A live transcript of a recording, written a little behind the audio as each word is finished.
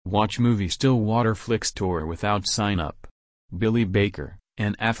Watch movie Stillwater Flixtor without sign-up. Billy Baker,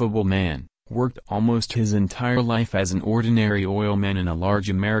 an affable man, worked almost his entire life as an ordinary oilman in a large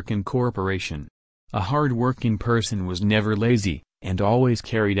American corporation. A hard-working person was never lazy, and always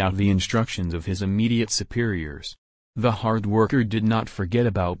carried out the instructions of his immediate superiors. The hard worker did not forget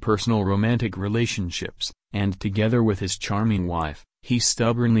about personal romantic relationships, and together with his charming wife, he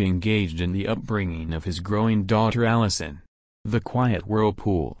stubbornly engaged in the upbringing of his growing daughter Allison. The Quiet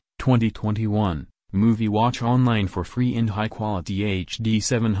Whirlpool, 2021, movie watch online for free in high-quality HD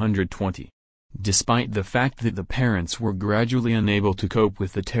 720. Despite the fact that the parents were gradually unable to cope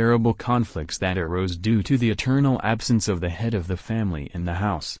with the terrible conflicts that arose due to the eternal absence of the head of the family in the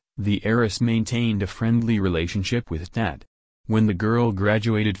house, the heiress maintained a friendly relationship with Dad. When the girl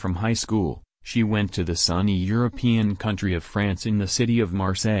graduated from high school, she went to the sunny European country of France in the city of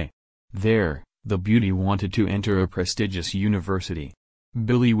Marseille. There, the beauty wanted to enter a prestigious university.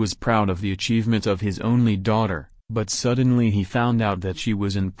 Billy was proud of the achievement of his only daughter, but suddenly he found out that she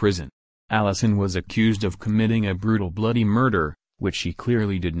was in prison. Allison was accused of committing a brutal bloody murder, which she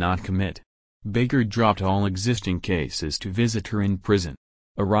clearly did not commit. Baker dropped all existing cases to visit her in prison.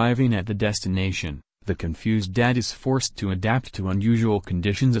 Arriving at the destination, the confused dad is forced to adapt to unusual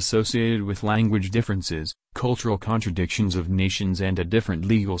conditions associated with language differences, cultural contradictions of nations and a different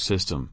legal system.